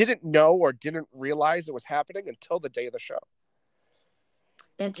know or didn't realize it was happening until the day of the show.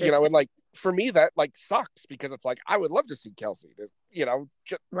 Interesting. You know, and like for me that like sucks because it's like I would love to see Kelsey, you know,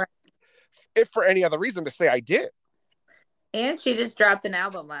 just right. If for any other reason to say I did. And she just dropped an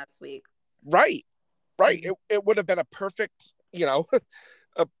album last week. Right. It would have been a perfect, you know,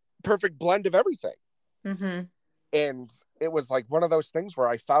 a perfect blend of everything. Mm-hmm. And it was like one of those things where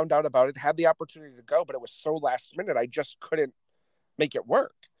I found out about it, had the opportunity to go, but it was so last minute, I just couldn't make it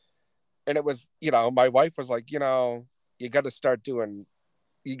work. And it was, you know, my wife was like, you know, you got to start paying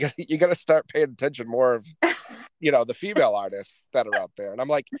attention more of, you know, the female artists that are out there. And I'm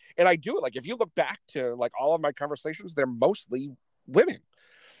like, and I do it. Like, if you look back to like all of my conversations, they're mostly women.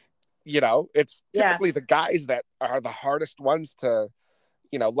 It's typically the guys that are the hardest ones to,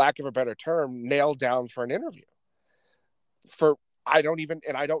 lack of a better term, nail down for an interview. I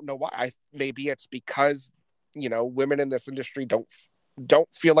don't know why. Maybe it's because, women in this industry don't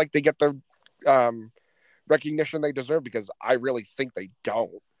feel like they get the recognition they deserve, because I really think they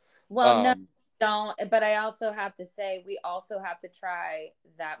don't. Well, no, don't. But I also have to say, we also have to try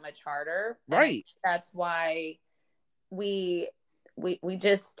that much harder. Right. That's why we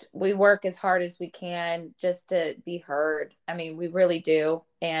work as hard as we can just to be heard. I mean, we really do.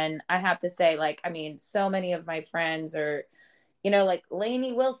 And I have to say, so many of my friends are, like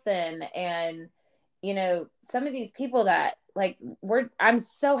Lainey Wilson and, some of these people that I'm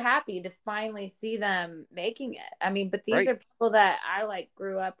so happy to finally see them making it. I mean, but these are people that I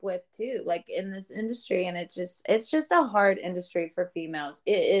grew up with too, in this industry. And it's just a hard industry for females.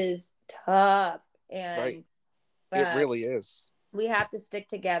 It is tough. And it really is. We have to stick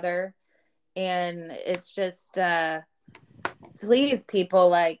together, and it's just, please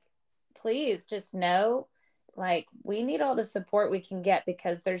people, please just know, we need all the support we can get,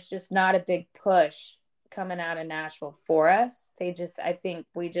 because there's just not a big push coming out of Nashville for us. I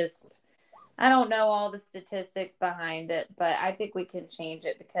don't know all the statistics behind it, but I think we can change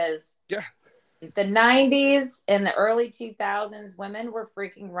it, because the 90s and the early 2000s, women were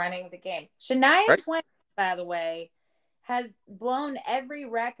freaking running the game. Shania Twain, by the way, has blown every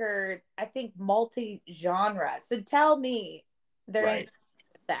record, I think, multi-genre. So tell me there ain't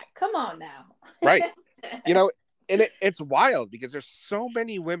that. Come on now. Right. And it's wild, because there's so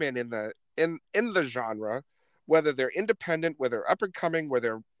many women in the genre, whether they're independent, whether they're up and coming, where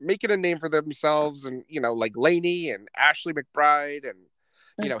they're making a name for themselves, and like Lainey and Ashley McBryde and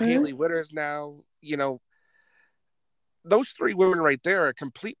Hailey Whitters now. Those three women right there are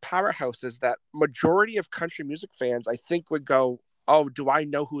complete powerhouses that majority of country music fans, I think, would go, oh, do I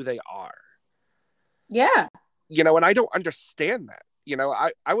know who they are? Yeah. And I don't understand that.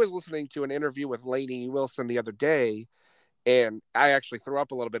 I was listening to an interview with Lainey Wilson the other day, and I actually threw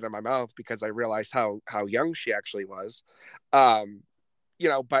up a little bit in my mouth, because I realized how young she actually was.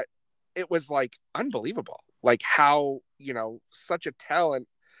 But it was unbelievable, how, such a talent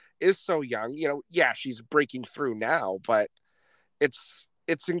is so young. She's breaking through now, but it's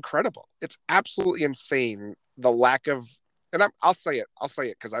incredible. It's absolutely insane, the lack of, and I'll say it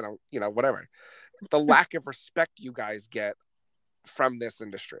because I don't, whatever, the lack of respect you guys get from this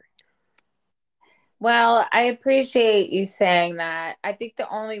industry. Well, I appreciate you saying that. I think the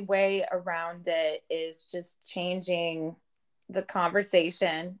only way around it is just changing the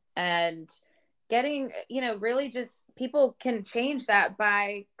conversation and getting, really just, people can change that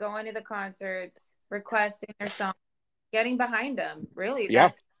by going to the concerts, requesting their song, getting behind them. Really,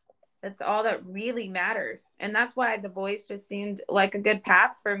 that's all that really matters. And that's why The Voice just seemed like a good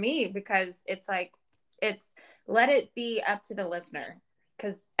path for me, because it's let it be up to the listener,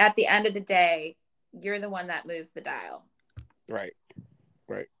 because at the end of the day, you're the one that moves the dial. Right.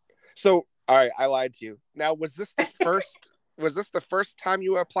 So, all right, I lied to you. Now, was this the first time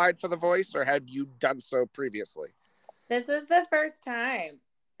you applied for The Voice, or had you done so previously? This was the first time.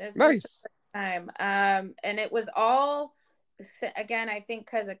 Nice. And it was all, again, I think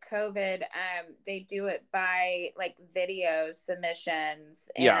because of COVID, they do it by video submissions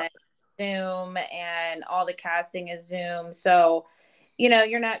and Zoom, and all the casting is Zoom. So,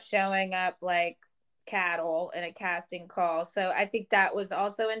 you're not showing up like cattle in a casting call. So I think that was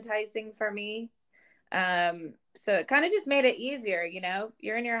also enticing for me. So it kind of just made it easier.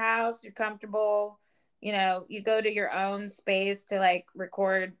 You're in your house, you're comfortable, you go to your own space to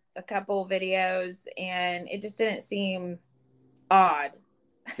record a couple videos, and it just didn't seem odd.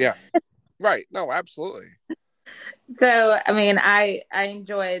 Yeah. Right. No, absolutely. So, I mean, I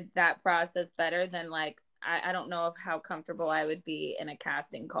enjoyed that process better than I don't know how comfortable I would be in a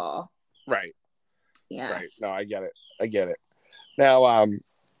casting call. Right. Yeah. Right. No, I get it. Now,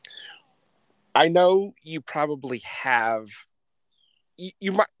 I know you probably have, do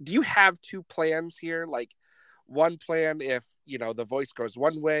you have two plans here? One plan if, The Voice goes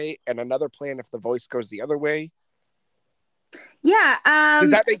one way, and another plan if The Voice goes the other way? Yeah.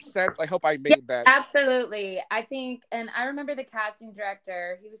 Does that make sense? I hope I made that. Absolutely. I think, and I remember the casting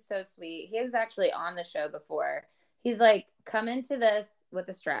director, he was so sweet. He was actually on the show before. He's like, come into this with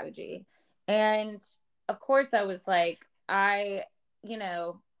a strategy. And of course I was like, I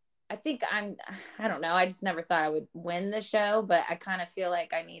think I don't know. I just never thought I would win the show, but I kind of feel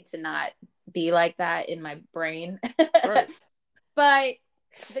like I need to not be like that in my brain. Right. But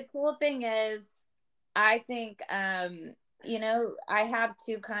the cool thing is, I think, I have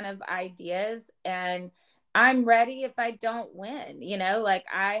two kind of ideas, and I'm ready if I don't win, you know, like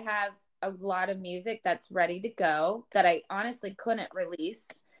I have a lot of music that's ready to go that I honestly couldn't release.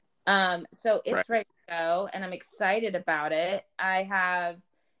 So it's ready to go and I'm excited about it. I have,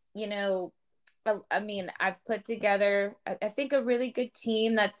 you know, I mean, I've put together, I think, a really good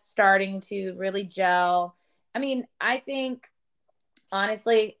team that's starting to really gel. I mean, I think,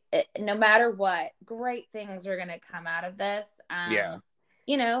 honestly, no matter what, great things are going to come out of this.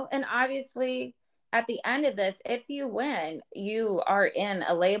 You know, and obviously, at the end of this, if you win, you are in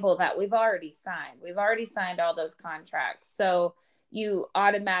a label that we've already signed. We've already signed all those contracts. So you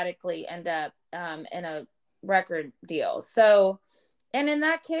automatically end up in a record deal. So, and in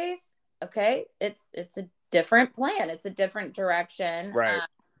that case, okay, it's a different plan. It's a different direction. Right.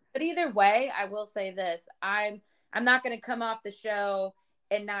 But either way, I will say this. I'm not going to come off the show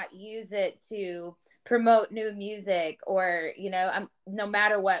and not use it to promote new music or, you know, no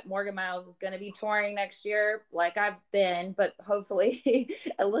matter what, Morgan Miles is going to be touring next year like I've been, but hopefully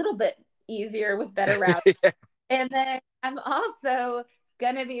a little bit easier with better routes. And then I'm also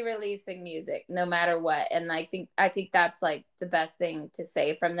going to be releasing music no matter what. And I think that's like the best thing to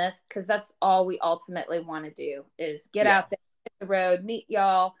say from this, because that's all we ultimately want to do is get out there, hit the road, meet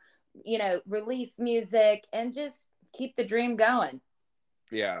y'all, you know, release music and just keep the dream going.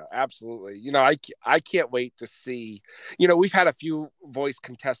 Yeah, absolutely. You know, I can't wait to see, you know, we've had a few voice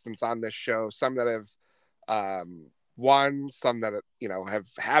contestants on this show, some that have won, some that, you know,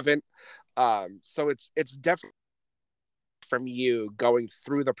 haven't. So it's definitely from you going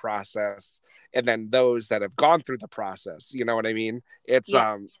through the process and then those that have gone through the process, you know what I mean? It's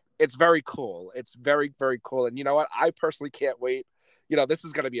very cool. It's very, very cool. And you know what? I personally can't wait. You know, this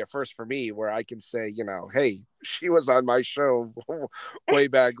is going to be a first for me where I can say, you know, hey, she was on my show way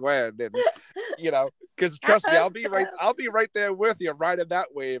back when. And, you know, because trust me, I'll be right there with you riding that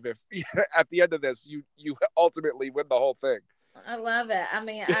wave. If at the end of this, you ultimately win the whole thing. I love it.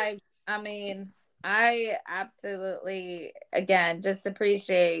 I mean, I absolutely, again, just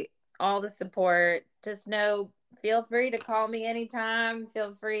appreciate all the support. Just know, feel free to call me anytime.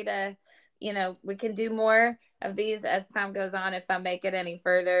 Feel free to, you know, we can do more of these as time goes on if I make it any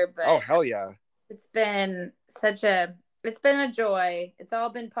further. But oh, hell yeah. It's been a joy. It's all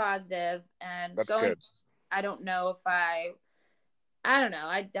been positive and that's good. I don't know if I don't know.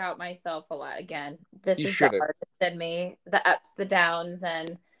 I doubt myself a lot. Again, this is the artist in me, the ups, the downs.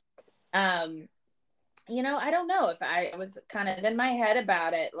 And, you know, I don't know if I was kind of in my head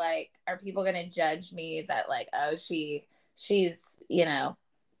about it. Like, are people going to judge me that like, oh, she's, you know,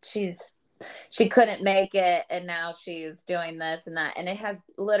 she couldn't make it and now she's doing this and that. And it has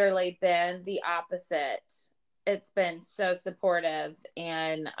literally been the opposite. It's been so supportive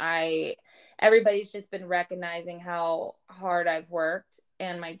and everybody's just been recognizing how hard I've worked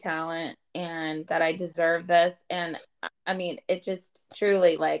and my talent and that I deserve this. And I mean, it just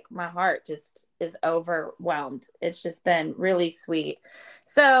truly, like, my heart just is overwhelmed. It's just been really sweet.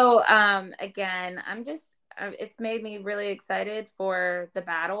 So, again, it's made me really excited for the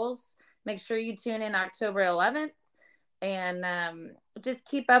battles. Make sure you tune in October 11th and just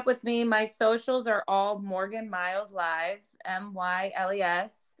keep up with me. My socials are all Morgan Miles Live,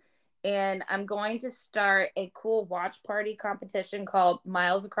 MYLES. And I'm going to start a cool watch party competition called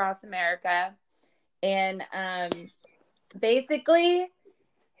Miles Across America. And basically,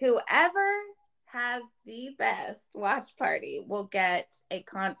 whoever has the best watch party will get a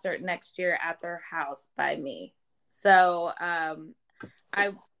concert next year at their house by me. So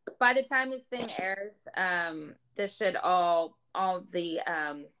by the time this thing airs, this should all the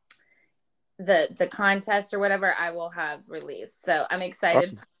contest or whatever I will have released. So I'm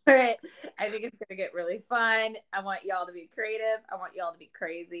excited for it. I think it's gonna get really fun. I want y'all to be creative. I want y'all to be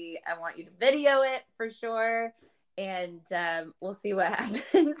crazy. I want you to video it for sure. And we'll see what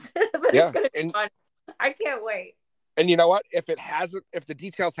happens. But it's gonna be fun. I can't wait. And you know what? If the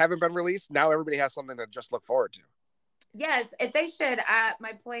details haven't been released, now everybody has something to just look forward to. Yes, if they should.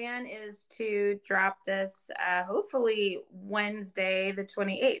 My plan is to drop this hopefully Wednesday the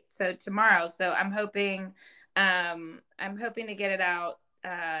 28th, so tomorrow. So I'm hoping to get it out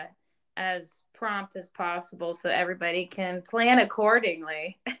as prompt as possible so everybody can plan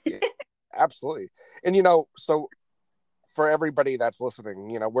accordingly. Yeah, absolutely. And you know, so for everybody that's listening,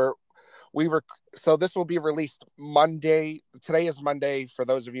 you know, so this will be released Monday. Today is Monday for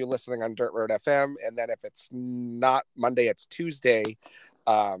those of you listening on Dirt Road FM. And then if it's not Monday, it's Tuesday.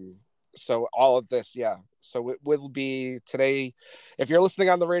 So all of this, yeah. So it will be today. If you're listening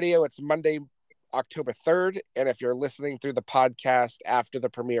on the radio, it's Monday, October 3rd. And if you're listening through the podcast after the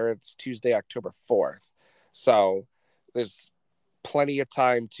premiere, it's Tuesday, October 4th. So there's plenty of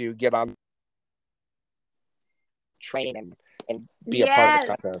time to get on train and be a part of this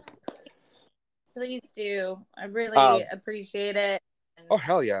contest. Please do. I really appreciate it. Oh,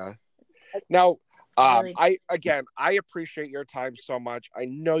 hell yeah. Now, I appreciate your time so much. I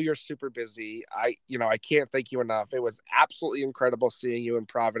know you're super busy. I can't thank you enough. It was absolutely incredible seeing you in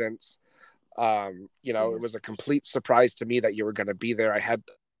Providence. It was a complete surprise to me that you were going to be there. I had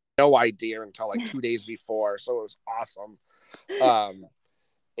no idea until like 2 days before. So it was awesome.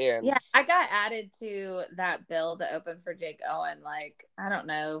 And I got added to that bill to open for Jake Owen, like, I don't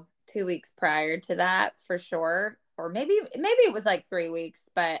know, 2 weeks prior to that for sure. Or maybe it was like 3 weeks,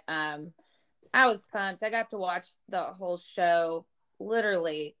 but I was pumped. I got to watch the whole show,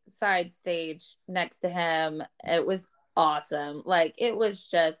 literally side stage next to him. It was awesome. Like, it was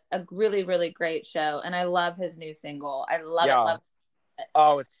just a really, really great show. And I love his new single. I love it.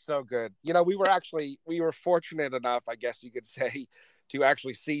 Oh, it's so good. We were fortunate enough, I guess you could say, to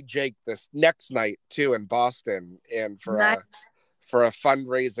actually see Jake this next night too in Boston, and for a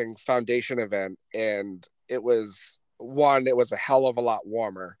fundraising foundation event. And it was a hell of a lot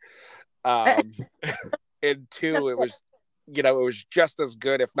warmer. And two, it was just as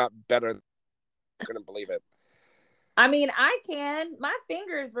good, if not better. I couldn't believe it. I mean, my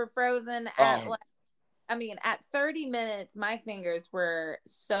fingers were frozen at 30 minutes, my fingers were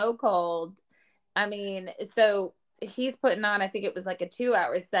so cold. I mean, so he's putting on, I think it was like a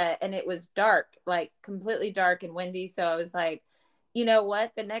 2-hour set, and it was dark, like completely dark and windy. So I was like, you know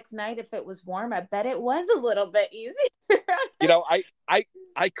what? The next night, if it was warm, I bet it was a little bit easier.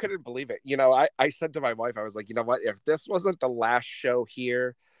 I couldn't believe it. I said to my wife, I was like, you know what? If this wasn't the last show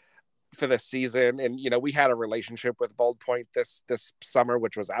here for the season, and we had a relationship with Bold Point this summer,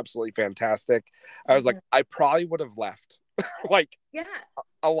 which was absolutely fantastic. I was like, I probably would have left like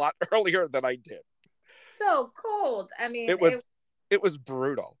a lot earlier than I did. So cold. I mean, it was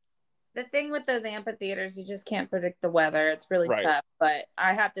brutal. The thing with those amphitheaters, you just can't predict the weather. It's really tough. But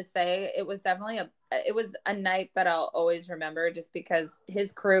I have to say, it was definitely a night that I'll always remember, just because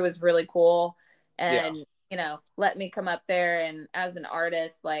his crew is really cool, and let me come up there. And as an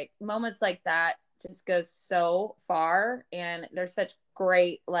artist, like, moments like that just go so far, and there's such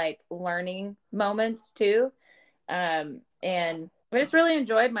great like learning moments too. And I just really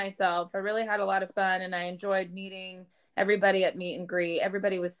enjoyed myself. I really had a lot of fun, and I enjoyed meeting everybody at meet and greet.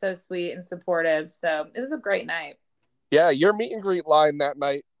 Everybody was so sweet and supportive. So it was a great night. Yeah, your meet and greet line that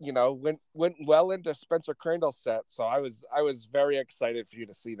night, went well into Spencer Crandall's set. So I was very excited for you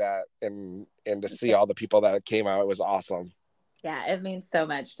to see that and to see all the people that came out. It was awesome. Yeah, it means so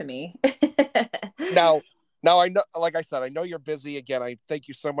much to me. Now I know, like I said, I know you're busy. Again, I thank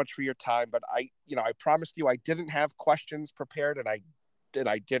you so much for your time, but I promised you I didn't have questions prepared, and I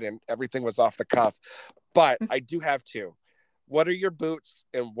didn't. Everything was off the cuff, but I do have two. What are your boots,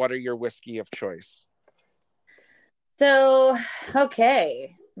 and what are your whiskey of choice? So,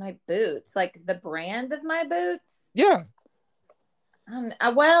 okay, my boots, like the brand of my boots. Yeah.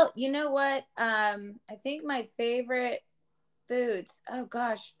 Well, you know what? I think my favorite boots. Oh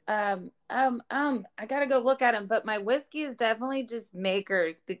gosh. I gotta go look at them. But my whiskey is definitely just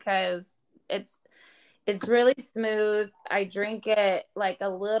Makers, because it's really smooth. I drink it, like a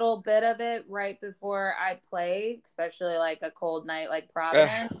little bit of it right before I play, especially like a cold night like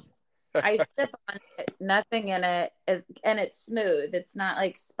Providence. I sip on it, nothing in it, and it's smooth. It's not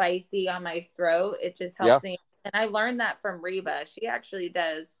like spicy on my throat. It just helps me. And I learned that from Reba. She actually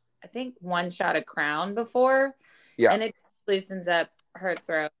does, I think, 1 shot of Crown before. Yeah. And it loosens up her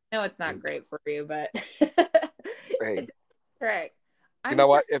throat. I know it's not great for you, but it's correct. You know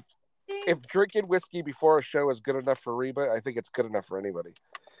what? If drinking whiskey before a show is good enough for Reba, I think it's good enough for anybody.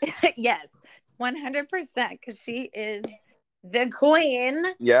 Yes, 100%, because she is the queen.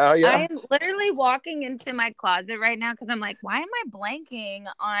 Yeah. I am literally walking into my closet right now because I'm like, why am I blanking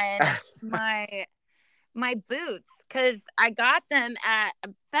on my boots? Because I got them at a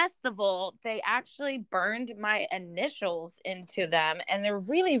festival. They actually burned my initials into them, and they're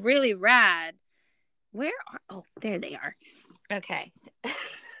really, really rad. There they are. Okay.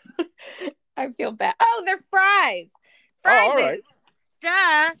 I feel bad. Oh, they're Fry's. Fry boots.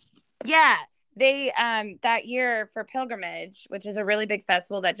 Right. Duh. Yeah. They that year for Pilgrimage, which is a really big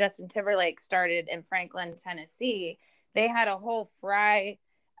festival that Justin Timberlake started in Franklin, Tennessee, they had a whole Fry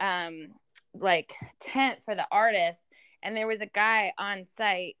like tent for the artists, and there was a guy on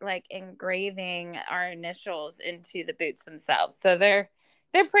site like engraving our initials into the boots themselves. So they're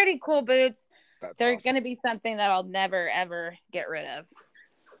pretty cool boots. They're awesome. Gonna be something that I'll never ever get rid of.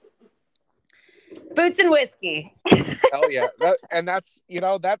 Boots and whiskey. Hell yeah.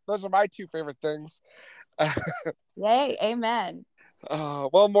 Those are my two favorite things. Yay, amen.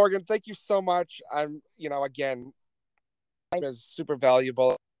 Well, Morgan, thank you so much. I'm, again, time is super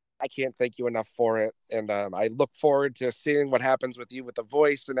valuable. I can't thank you enough for it. And I look forward to seeing what happens with you with The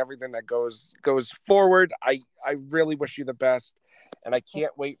Voice and everything that goes forward. I really wish you the best. And I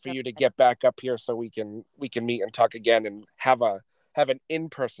can't wait for you to get back up here so we can meet and talk again and have an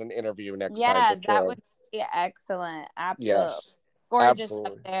in-person interview next time. Yeah, that would be excellent. Absolutely. Yes. Gorgeous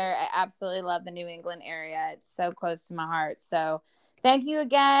Absolutely. up there. I absolutely love the New England area. It's so close to my heart. So thank you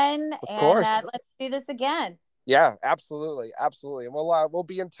again. Of course. Let's do this again. Yeah, absolutely. Absolutely. And we'll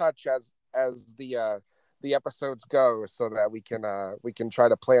be in touch as the episodes go so that we can try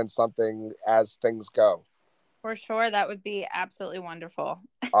to plan something as things go. For sure. That would be absolutely wonderful.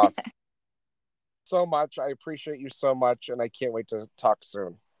 Awesome. So much. I appreciate you so much, and I can't wait to talk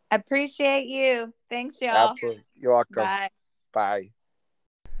soon. Appreciate you. Thanks, y'all. Absolutely. You're welcome. Bye. Bye.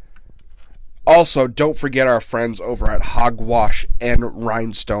 Also, don't forget our friends over at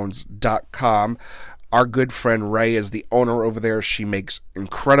hogwashandrhinestones.com. Our good friend Ray is the owner over there. She makes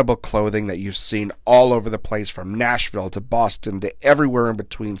incredible clothing that you've seen all over the place, from Nashville to Boston to everywhere in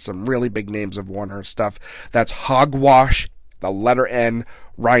between. Some really big names have worn her stuff. That's Hogwash, the letter N,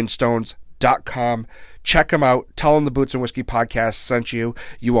 rhinestones.com. Check them out. Tell them the Boots and Whiskey podcast sent you.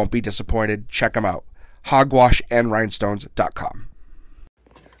 You won't be disappointed. Check them out. Hogwashandrhinestones.com.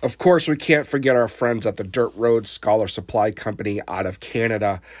 Of course, we can't forget our friends at the Dirt Road Scholar Supply Company out of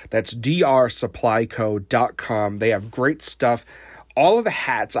Canada. That's drsupplyco.com. They have great stuff. All of the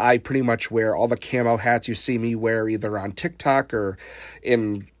hats I pretty much wear, all the camo hats you see me wear either on TikTok or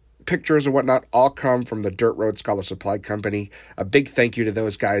in pictures or whatnot, all come from the Dirt Road Scholar Supply Company. A big thank you to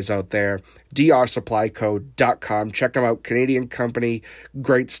those guys out there. drsupplyco.com. Check them out. Canadian company.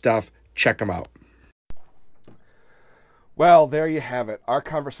 Great stuff. Check them out. Well, there you have it. Our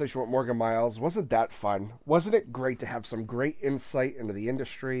conversation with Morgan Miles. Wasn't that fun? Wasn't it great to have some great insight into the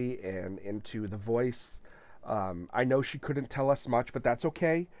industry and into The Voice? I know she couldn't tell us much, but that's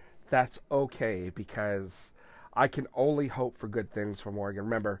okay. That's okay, because I can only hope for good things for Morgan.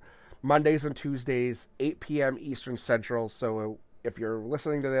 Remember, Mondays and Tuesdays, 8 p.m. Eastern Central. So if you're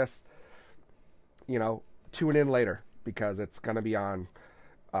listening to this, tune in later, because it's going to be on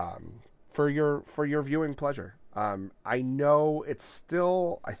for your viewing pleasure. I know it's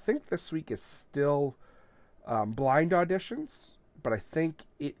still, I think this week is still blind auditions, but I think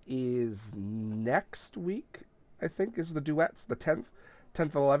it is next week, I think, is the duets, the 10th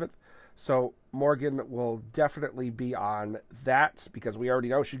and 11th. So Morgan will definitely be on that, because we already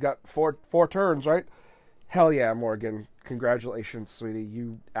know she got four turns, right? Hell yeah, Morgan. Congratulations, sweetie.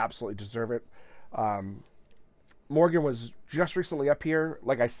 You absolutely deserve it. Morgan was just recently up here,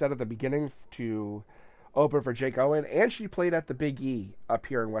 like I said at the beginning, to open for Jake Owen, and she played at the Big E up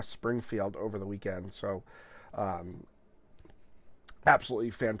here in West Springfield over the weekend. So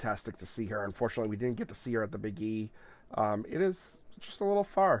absolutely fantastic to see her. Unfortunately, we didn't get to see her at the Big E. It is just a little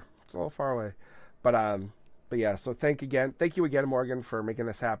far. It's a little far away. But yeah, so thank you again, Morgan, for making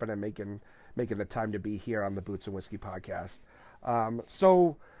this happen and making the time to be here on the Boots and Whiskey podcast.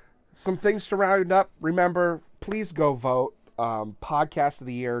 So some things to round up. Remember, please go vote. Podcast of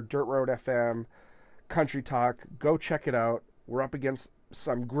the year, Dirt Road FM, Country Talk. Go check it out. We're up against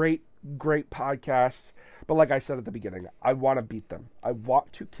some great podcasts, but like I said at the beginning, I want to beat them. I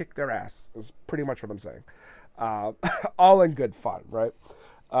want to kick their ass, is pretty much what I'm saying. All in good fun, right?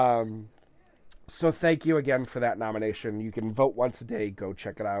 So thank you again for that nomination. You can vote once a day. Go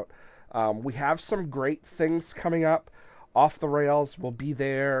check it out. We have some great things coming up. Off the Rails will be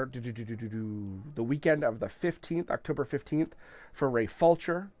there the weekend of the 15th, October 15th, for Ray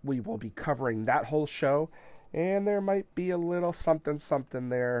Fulcher. We will be covering that whole show, and there might be a little something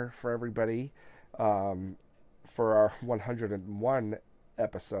there for everybody for our 101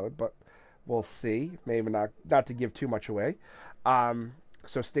 episode, but we'll see. Maybe not to give too much away.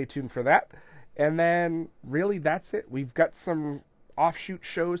 So stay tuned for that. And then really that's it. We've got some offshoot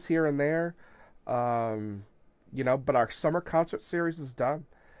shows here and there. But our summer concert series is done.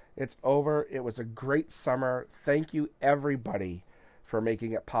 It's over. It was a great summer. Thank you, everybody, for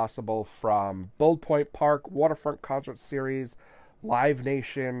making it possible, from Bold Point Park, Waterfront Concert Series, Live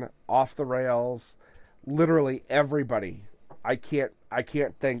Nation, Off the Rails, literally everybody. I can't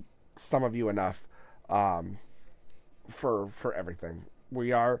thank some of you enough for everything.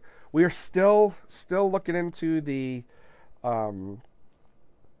 We are still looking into the getting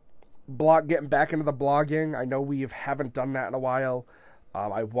back into the blogging. I know we haven't done that in a while.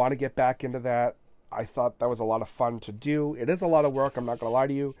 I want to get back into that. I thought that was a lot of fun to do. It is a lot of work, I'm not going to lie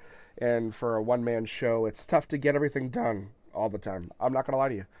to you. And for a one-man show, it's tough to get everything done all the time. I'm not going to lie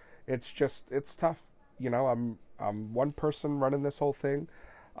to you. It's tough. I'm one person running this whole thing.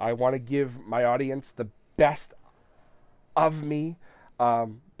 I want to give my audience the best of me,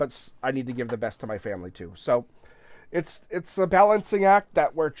 but I need to give the best to my family too. So it's a balancing act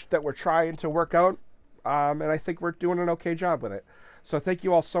that we're trying to work out, and I think we're doing an okay job with it. So thank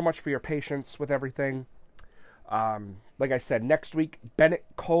you all so much for your patience with everything. Like I said, next week, Bennett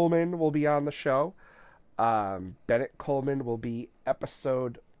Coleman will be on the show. Bennett Coleman will be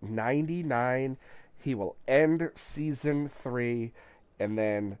episode 99. He will end season 3, and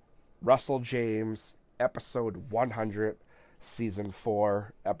then Russell James, episode 100, season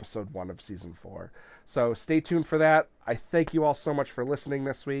 4, episode 1 of season 4. So stay tuned for that. I thank you all so much for listening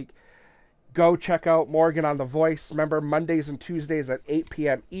this week. Go check out Morgan on The Voice. Remember, Mondays and Tuesdays at 8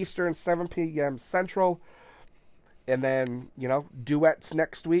 p.m. Eastern, 7 p.m. Central. And then, duets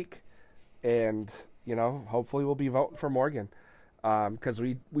next week. And, hopefully we'll be voting for Morgan. Because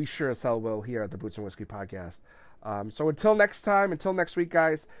we sure as hell will here at the Boots and Whiskey Podcast. So until next time, until next week,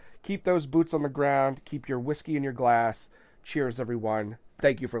 guys, keep those boots on the ground. Keep your whiskey in your glass. Cheers, everyone.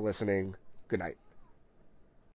 Thank you for listening. Good night.